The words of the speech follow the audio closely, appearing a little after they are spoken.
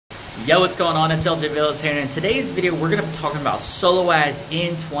Yo, what's going on? It's LJ Aviles here, and in today's video we're going to be talking about solo ads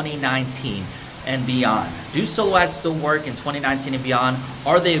in 2019 and beyond. Do solo ads still work in 2019 and beyond?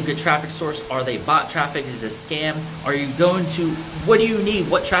 Are they a good traffic source? Are they bot traffic? Is it a scam? Are you going to, what do you need?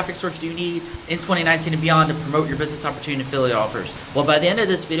 What traffic source do you need in 2019 and beyond to promote your business opportunity and affiliate offers? Well, by the end of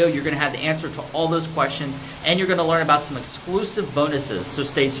this video, you're going to have the answer to all those questions, and you're going to learn about some exclusive bonuses, so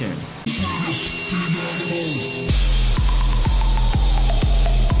stay tuned.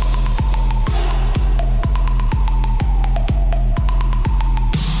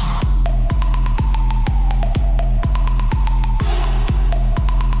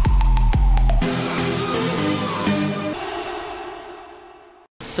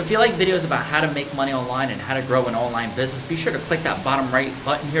 So if you like videos about how to make money online and how to grow an online business, be sure to click that bottom right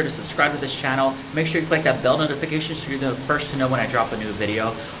button here to subscribe to this channel. Make sure you click that bell notification so you're the first to know when I drop a new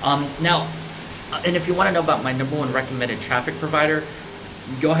video. And if you want to know about my #1 recommended traffic provider,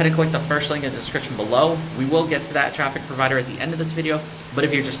 go ahead and click the first link in the description below. We will get to that traffic provider at the end of this video, but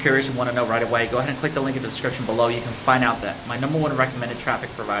if you're just curious and want to know right away, go ahead and click the link in the description below. You can find out that my #1 recommended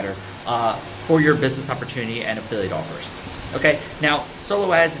traffic provider for your business opportunity and affiliate offers. Okay, now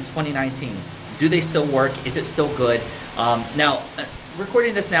solo ads in 2019, do they still work? Is it still good?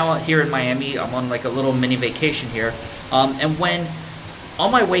 Recording this now here in Miami, I'm on like a little mini vacation here, and when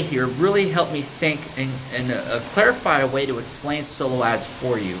on my way here, really helped me think and clarify a way to explain solo ads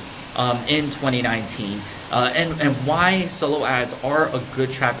for you in 2019, and why solo ads are a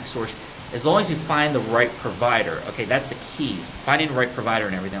good traffic source as long as you find the right provider. Okay, that's the key, finding the right provider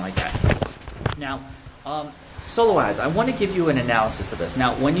and everything like that. Now, solo ads, I want to give you an analysis of this.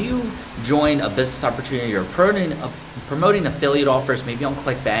 Now, when you join a business opportunity or promoting affiliate offers, maybe on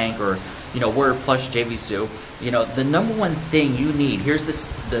ClickBank or WordPlus, JVZoo, the #1 thing you need, here's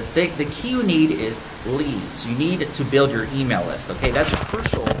the key you need is leads. You need to build your email list. Okay, that's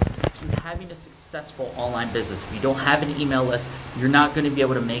crucial to having a successful online business. If you don't have an email list, you're not going to be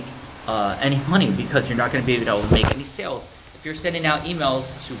able to make any money, because you're not going to be able to make any sales. If you're sending out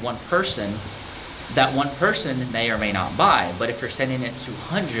emails to one person, that one person may or may not buy, but if you're sending it to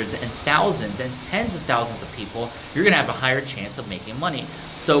hundreds and thousands and tens of thousands of people, you're going to have a higher chance of making money.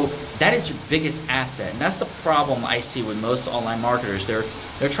 So that is your biggest asset, and that's the problem I see with most online marketers. They're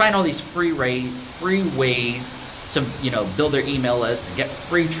trying all these free ways to build their email list and get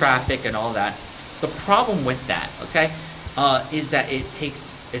free traffic and all that. The problem with that, okay, is that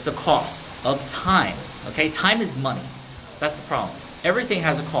it's a cost of time. Okay, time is money. That's the problem. Everything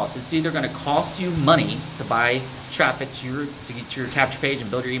has a cost. It's either going to cost you money to buy traffic to get to your capture page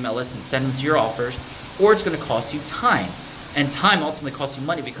and build your email list and send them to your offers, or it's going to cost you time. And time ultimately costs you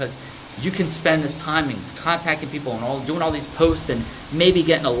money, because you can spend this time in contacting people and doing all these posts and maybe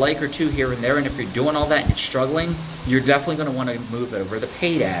getting a like or two here and there. And if you're doing all that and you're struggling, you're definitely going to want to move over the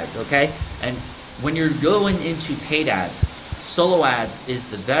paid ads. Okay, and when you're going into paid ads, solo ads is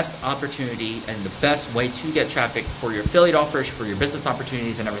the best opportunity and the best way to get traffic for your affiliate offers, for your business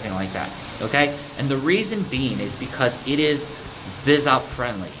opportunities and everything like that. Okay, and the reason being is because it is BizOp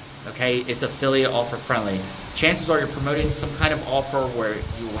friendly. Okay, it's affiliate offer friendly. Chances are you're promoting some kind of offer where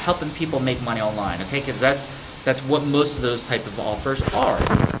you're helping people make money online. Okay, because that's what most of those type of offers are.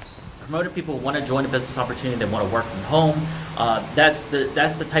 Promoted people want to join a business opportunity, they want to work from home. That's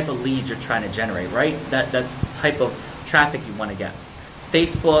the type of leads you're trying to generate, right? That's the type of traffic you want to get.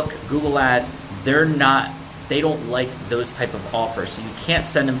 Facebook, Google ads, they don't like those type of offers. So you can't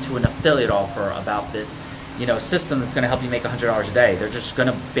send them to an affiliate offer about this, system that's going to help you make $100 a day. They're just going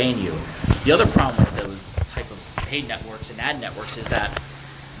to ban you. The other problem with those type of paid networks and ad networks is that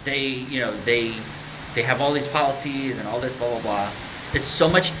they have all these policies and all this blah blah blah. It's so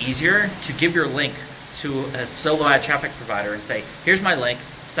much easier to give your link to a solo ad traffic provider and say, here's my link,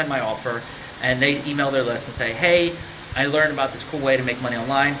 send my offer, and they email their list and say, hey, I learned about this cool way to make money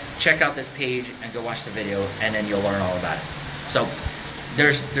online, check out this page and go watch the video, and then you'll learn all about it. So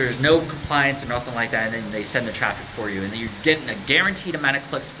there's no compliance or nothing like that, and then they send the traffic for you, and then you're getting a guaranteed amount of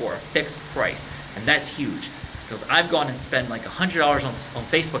clicks for a fixed price, and that's huge, because I've gone and spent like $100 on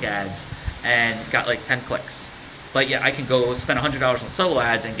Facebook ads and got like 10 clicks. But yeah, I can go spend $100 on solo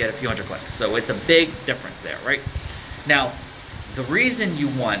ads and get a few hundred clicks. So it's a big difference there, right? Now, the reason you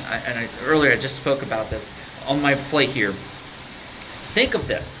want, earlier I just spoke about this on my flight here. Think of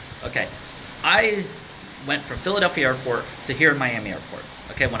this, okay? I went from Philadelphia airport to here in Miami airport,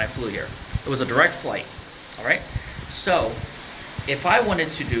 okay, when I flew here. It was a direct flight, all right? So if I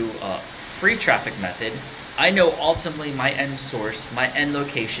wanted to do a free traffic method, I know ultimately my end source, my end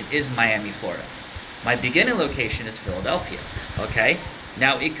location is Miami, Florida. My beginning location is Philadelphia, okay?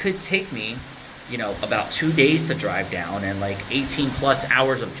 Now it could take me you know, about 2 days to drive down and like 18 plus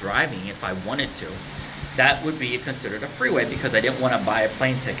hours of driving if I wanted to. That would be considered a freeway because I didn't want to buy a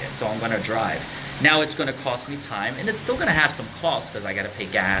plane ticket, so I'm going to drive. Now it's going to cost me time, and it's still going to have some costs because I got to pay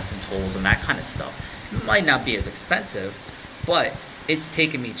gas and tolls and that kind of stuff. It might not be as expensive, but it's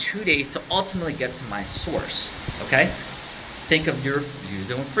taken me 2 days to ultimately get to my source, okay? Think of you're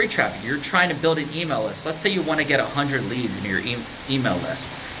doing free traffic. You're trying to build an email list. Let's say you want to get 100 leads in your email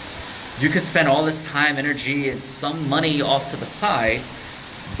list. You could spend all this time, energy, and some money off to the side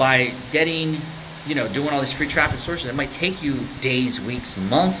by getting, you know, doing all these free traffic sources. It might take you days, weeks,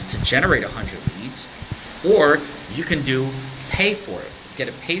 months to generate 100 leads, or you can pay for it. Get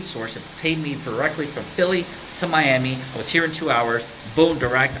a paid source. It paid me directly from Philly to Miami. I was here in 2 hours, boom,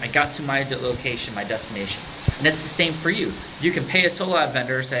 direct. I got to my location, my destination. And it's the same for you. You can pay a solo ad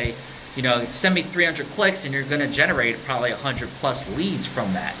vendor, say, you know, send me 300 clicks and you're gonna generate probably 100 plus leads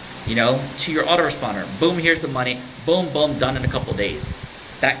from that, you know, to your autoresponder. Boom, here's the money. Boom, boom, done in a couple days.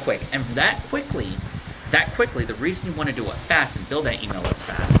 That quick. And that quickly, the reason you want to do it fast and build that email list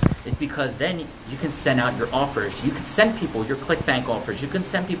fast is because then you can send out your offers. You can send people your ClickBank offers. You can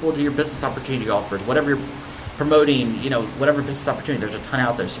send people to your business opportunity offers, whatever you're promoting, you know, whatever business opportunity. There's a ton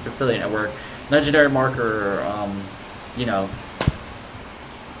out there. Super Affiliate Network, Legendary Marketer, you know,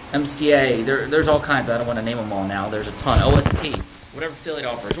 MCA. There's all kinds. I don't want to name them all now. There's a ton. OSP, whatever affiliate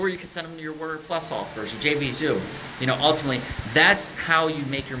offers, or you can send them to your Word Plus offers, your JV Zoo. You know, ultimately, that's how you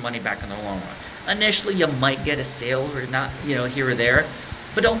make your money back in the long run. Initially, you might get a sale or not, you know, here or there,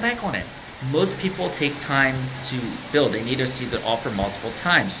 but don't bank on it. Most people take time to build. They need to see the offer multiple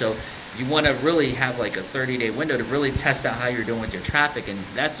times. So you want to really have like a 30-day window to really test out how you're doing with your traffic, and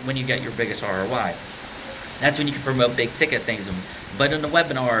that's when you get your biggest ROI. That's when you can promote big ticket things and invite them to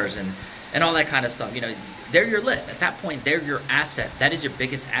webinars and all that kind of stuff. You know, they're your list. At that point, they're your asset. That is your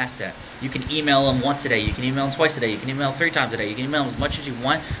biggest asset. You can email them once a day. You can email them twice a day. You can email them 3 times a day. You can email them as much as you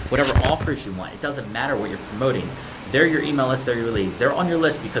want, whatever offers you want. It doesn't matter what you're promoting. They're your email list. They're your leads. They're on your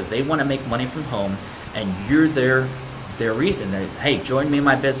list because they want to make money from home, and you're their reason. That, hey, join me in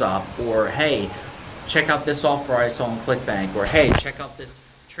my biz op, or hey, check out this offer I saw on ClickBank, or hey, check out this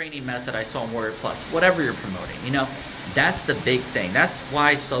training method I saw on Warrior Plus. Whatever you're promoting, you know, that's the big thing. That's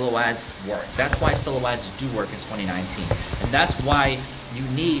why solo ads work. That's why solo ads do work in 2019, and that's why you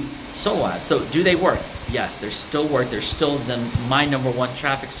need solo ads. So do they work? Yes, they still work. They're still my #1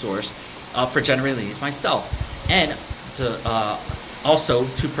 traffic source for generating leads myself, and to also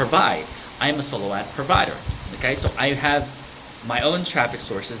to provide. I am a solo ad provider. Okay, so I have my own traffic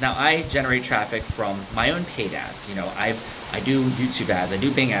sources. Now I generate traffic from my own paid ads. You know, I do YouTube ads, I do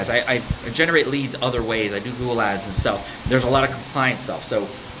Bing ads, I generate leads other ways, I do Google ads and stuff. There's a lot of compliance stuff. So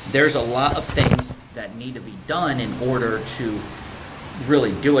there's a lot of things that need to be done in order to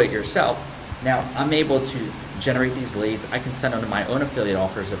really do it yourself. Now I'm able to generate these leads. I can send them to my own affiliate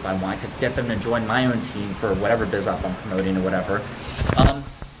offers if I want. I could get them to join my own team for whatever biz op I'm promoting or whatever.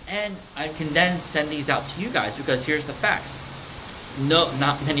 And I can then send these out to you guys, because here's the facts. No,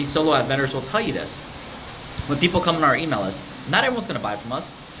 not many solo ad vendors will tell you this. When people come on our email list, not everyone's going to buy from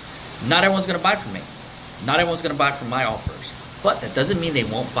us. Not everyone's going to buy from me. Not everyone's going to buy from my offers. But that doesn't mean they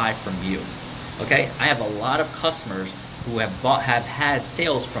won't buy from you. Okay? I have a lot of customers who have had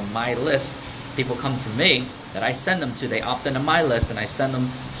sales from my list. People come from me that I send them to. They opt into my list, and I send them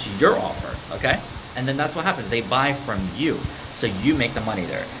to your offer. Okay? And then that's what happens. They buy from you. So you make the money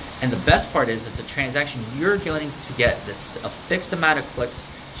there. And the best part is, it's a transaction. You're going to get a fixed amount of clicks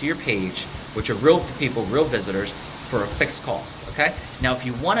to your page, which are real people, real visitors, for a fixed cost, okay? Now, if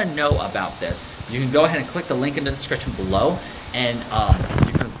you want to know about this, you can go ahead and click the link in the description below, and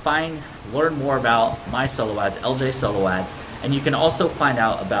you can learn more about my solo ads, LJ Solo Ads, and you can also find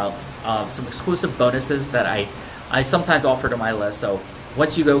out about some exclusive bonuses that I sometimes offer to my list. So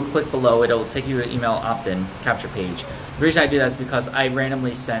once you go click below, it'll take you to an email opt-in capture page. The reason I do that is because I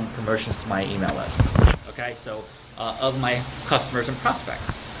randomly send promotions to my email list, okay? So of my customers and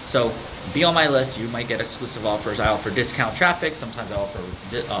prospects. So be on my list. You might get exclusive offers. I offer discount traffic. Sometimes I offer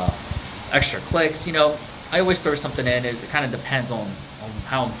extra clicks. You know, I always throw something in. It kind of depends on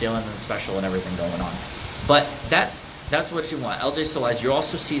how I'm feeling and special and everything going on. But that's what you want. LJ Solo Ads. You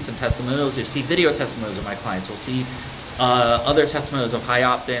also see some testimonials. You see video testimonials of my clients. You'll see other testimonials of high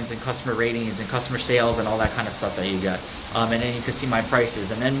opt-ins and customer ratings and customer sales and all that kind of stuff that you get. And then you can see my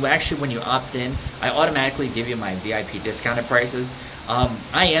prices. And then actually, when you opt in, I automatically give you my VIP discounted prices.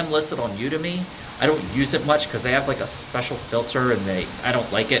 I am listed on Udemy. I don't use it much because they have like a special filter, and I don't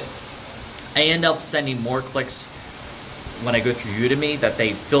like it. I end up sending more clicks when I go through Udemy that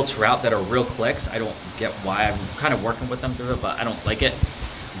they filter out that are real clicks. I don't get why. I'm kind of working with them through it, but I don't like it.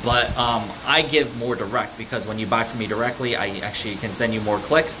 But I give more direct, because when you buy from me directly, I actually can send you more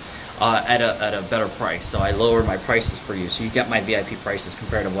clicks at a better price. So I lower my prices for you, so you get my VIP prices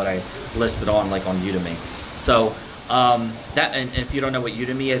compared to what I listed on like on Udemy. So that, and if you don't know what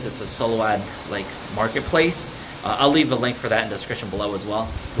Udemy is, it's a solo ad like marketplace. I'll leave a link for that in the description below as well,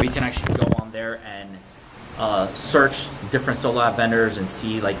 where you can actually go on there and search different solo ad vendors and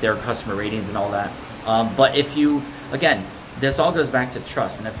see like their customer ratings and all that. But if you, again, this all goes back to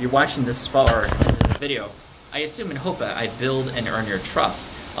trust. And if you're watching this far into the video, I assume and hope that I build and earn your trust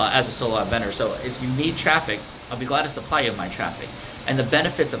as a solo ad vendor. So if you need traffic, I'll be glad to supply you with my traffic. And the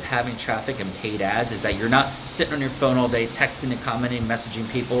benefits of having traffic and paid ads is that you're not sitting on your phone all day texting and commenting, messaging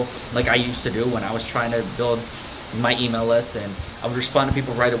people like I used to do when I was trying to build my email list, and I would respond to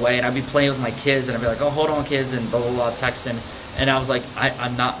people right away, and I'd be playing with my kids, and I'd be like, oh, hold on kids, and blah, blah, blah, texting. And I was like,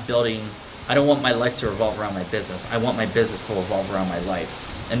 I'm not building, I don't want my life to revolve around my business. I want my business to revolve around my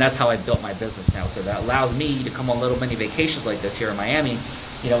life. And that's how I built my business now. So that allows me to come on little mini vacations like this here in Miami,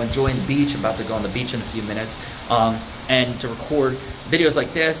 you know, enjoying the beach. I'm about to go on the beach in a few minutes, and to record videos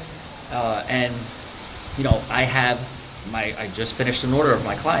like this. And, you know, I just finished an order of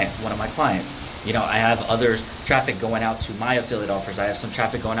my client, one of my clients. You know, I have others, traffic going out to my affiliate offers. I have some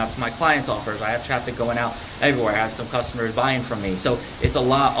traffic going out to my clients' offers. I have traffic going out everywhere. I have some customers buying from me. So it's a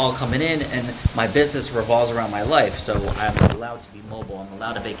lot all coming in, and my business revolves around my life. So I'm allowed to be mobile. I'm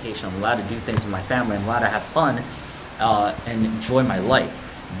allowed to vacation. I'm allowed to do things with my family. I'm allowed to have fun and enjoy my life.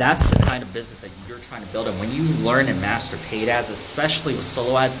 That's the kind of business that you're trying to build. And when you learn and master paid ads, especially with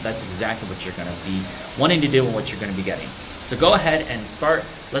solo ads, that's exactly what you're going to be wanting to do and what you're going to be getting. So go ahead and start.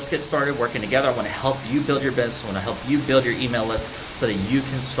 Let's get started working together. I want to help you build your business. I want to help you build your email list so that you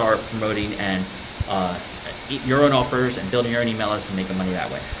can start promoting and your own offers and building your own email list and making money that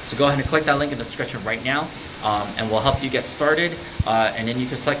way. So go ahead and click that link in the description right now, and we'll help you get started. And then you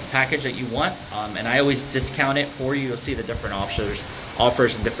can select the package that you want. And I always discount it for you. You'll see the different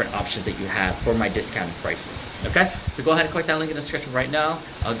offers and different options that you have for my discounted prices. Okay, so go ahead and click that link in the description right now.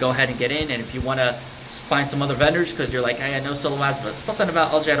 Go ahead and get in. And if you want to find some other vendors because you're like, hey, I know solo ads, but something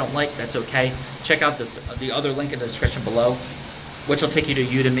about LJ I don't like, that's okay. Check out the other link in the description below, which will take you to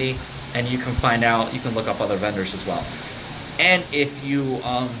Udemy, and you can find out, you can look up other vendors as well. And if you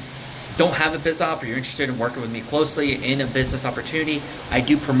don't have a biz op, or you're interested in working with me closely in a business opportunity, I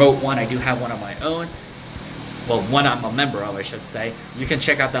do promote one. I do have one on my own. Well, one I'm a member of, I should say. You can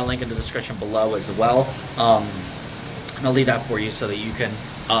check out that link in the description below as well. And I'll leave that for you so that you can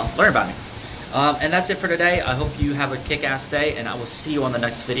learn about me. And that's it for today. I hope you have a kick-ass day, and I will see you on the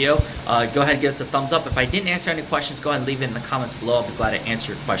next video. Go ahead and give us a thumbs up. If I didn't answer any questions, go ahead and leave it in the comments below. I'll be glad to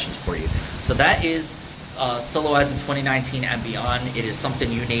answer your questions for you. So that is solo ads in 2019 and beyond. It is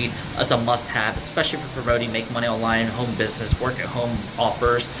something you need. It's a must-have, especially for promoting, make money online, home business, work at home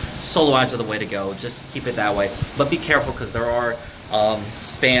offers. Solo ads are the way to go. Just keep it that way. But be careful, because there are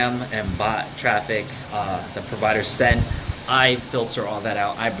spam and bot traffic that providers send. I filter all that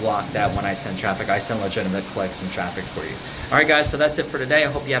out. I block that when I send traffic. I send legitimate clicks and traffic for you. All right, guys, so that's it for today.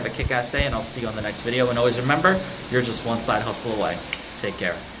 I hope you have a kick-ass day, and I'll see you on the next video. And always remember, you're just one side hustle away. Take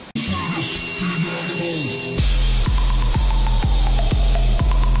care.